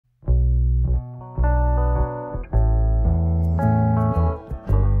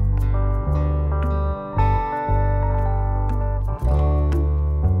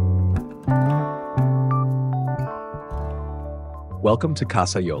Welcome to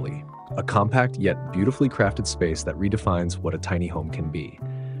Casa Yoli, a compact yet beautifully crafted space that redefines what a tiny home can be.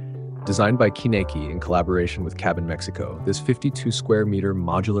 Designed by KINEKI in collaboration with Cabin México, this 52 square meter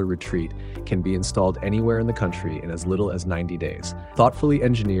modular retreat can be installed anywhere in the country in as little as 90 days. Thoughtfully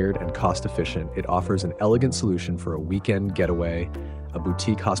engineered and cost efficient, it offers an elegant solution for a weekend getaway, a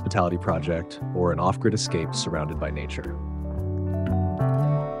boutique hospitality project, or an off-grid escape surrounded by nature.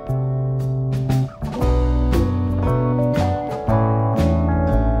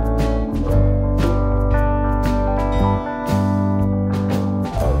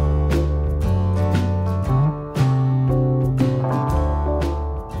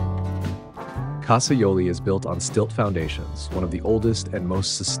 Casa Yoli is built on stilt foundations, one of the oldest and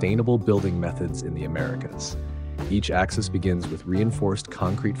most sustainable building methods in the Americas. Each axis begins with reinforced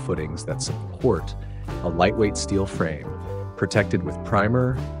concrete footings that support a lightweight steel frame, protected with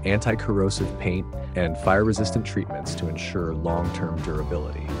primer, anti-corrosive paint, and fire-resistant treatments to ensure long-term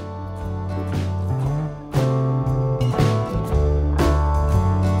durability.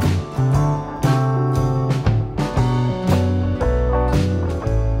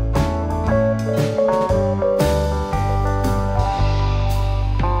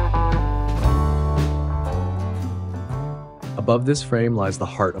 Above this frame lies the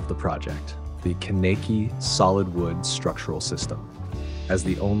heart of the project, the KINEKI solid wood structural system. As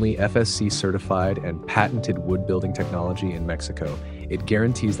the only FSC-certified and patented wood building technology in Mexico, it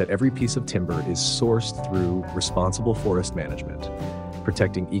guarantees that every piece of timber is sourced through responsible forest management,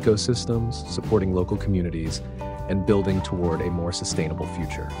 protecting ecosystems, supporting local communities, and building toward a more sustainable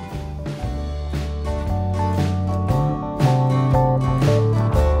future.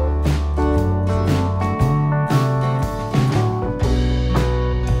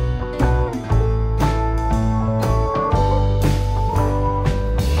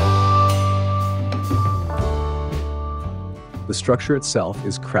 The structure itself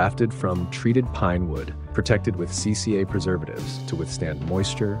is crafted from treated pine wood, protected with CCA preservatives to withstand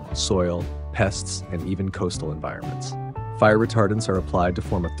moisture, soil, pests, and even coastal environments. Fire retardants are applied to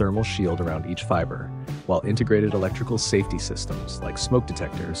form a thermal shield around each fiber, while integrated electrical safety systems, like smoke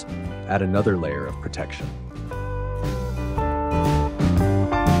detectors, add another layer of protection.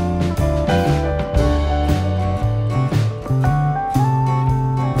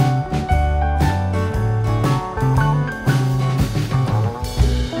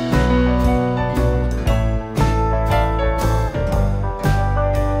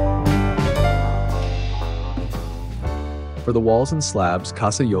 For the walls and slabs,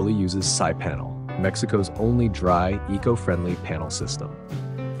 Casa Yoli uses SciPanel, Mexico's only dry, eco-friendly panel system.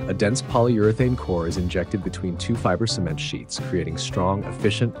 A dense polyurethane core is injected between two fiber cement sheets, creating strong,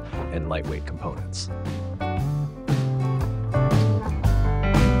 efficient, and lightweight components.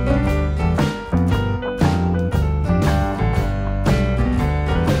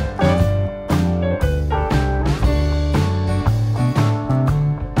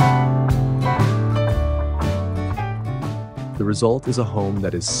 The result is a home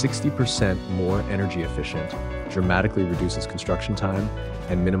that is 60% more energy efficient, dramatically reduces construction time,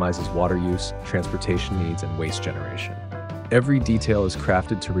 and minimizes water use, transportation needs, and waste generation. Every detail is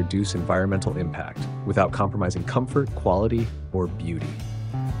crafted to reduce environmental impact without compromising comfort, quality, or beauty.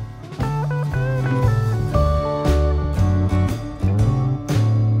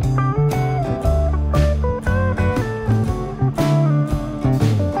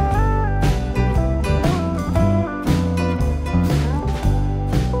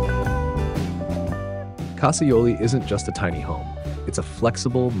 Casa Yoli isn't just a tiny home. It's a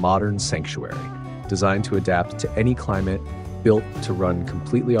flexible, modern sanctuary designed to adapt to any climate, built to run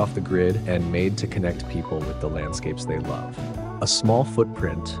completely off the grid, and made to connect people with the landscapes they love. A small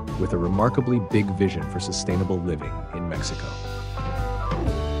footprint with a remarkably big vision for sustainable living in Mexico.